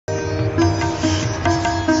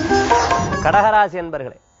கடகராசி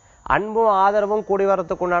என்பர்களே, அன்பும் ஆதரவும் கூடி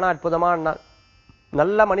வரத்துக்குண்டான அற்புதமான நாள்.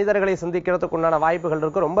 நல்ல மனிதர்களை சந்திக்கிறதுக்குண்டான வாய்ப்புகள்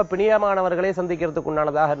இருக்கும். ரொம்ப பிரியமானவர்களை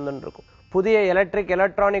சந்திக்கிறதுக்குண்டானதாக இருந்துருக்கும். புதிய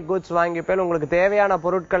எலக்ட்ரானிக் குட்ஸ் வாங்கிப்பேன் உங்களுக்கு தேவையான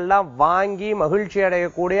பொருட்கள்லாம் வாங்கி மகிழ்ச்சி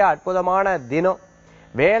அடையக்கூடிய அற்புதமான தினம்.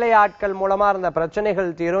 வேலையாட்கள் மூலமா இருந்த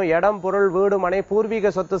பிரச்சனைகள் தீரும். இடம், பொருள், வீடு, மனை,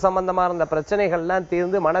 பூர்வீக சொத்து சம்பந்தமா இருந்த பிரச்சனைகள்லாம்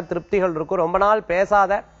தீர்ந்து மன திருப்திகள் இருக்கும். ரொம்ப நாள்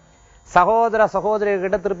பேசாத சகோதர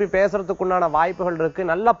சகோதரிகிட்ட திருப்பி பேசுறதுக்குண்டான வாய்ப்புகள் இருக்கு.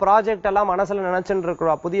 நல்ல ப்ராஜெக்ட் எல்லாம் மனசுல நினைச்சுட்டு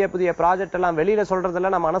இருக்கிறவா, புதிய புதிய ப்ராஜெக்ட் எல்லாம் வெளியில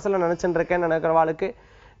சொல்றதெல்லாம் நான் மனசுல நினைச்சுட்டு இருக்கேன்னு நினைக்கிறவாளுக்கு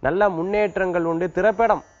நல்ல முன்னேற்றங்கள் உண்டு.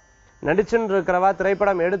 திரைப்படம் நடிச்சுட்டு இருக்கிறவா,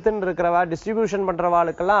 திரைப்படம் எடுத்துன்னு இருக்கிறவா, டிஸ்ட்ரிபியூஷன்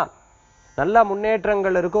பண்றவாளுக்கெல்லாம் நல்ல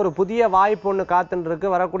முன்னேற்றங்கள் இருக்கு. ஒரு புதிய வாய்ப்பு ஒண்ணு காத்துட்டு இருக்கு.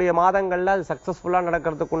 வரக்கூடிய மாதங்கள்ல அது சக்சஸ்ஃபுல்லா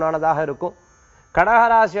நடக்கிறதுக்குண்டானதாக இருக்கும்.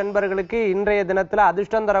 கடகராசி என்பர்களுக்கு இன்றைய தினத்துல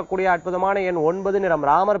அதிர்ஷ்டம் தரக்கூடிய அற்புதமான எண் 9, நிறம்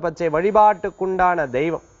ராமர் பச்சை. வழிபாட்டுக்குண்டான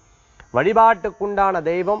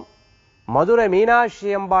தெய்வம் மதுரை மீனாட்சி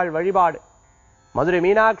அம்பாள் வழிபாடு. மதுரை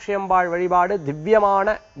மீனாட்சி அம்பாள் வழிபாடு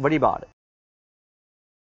திவ்யமான வழிபாடு.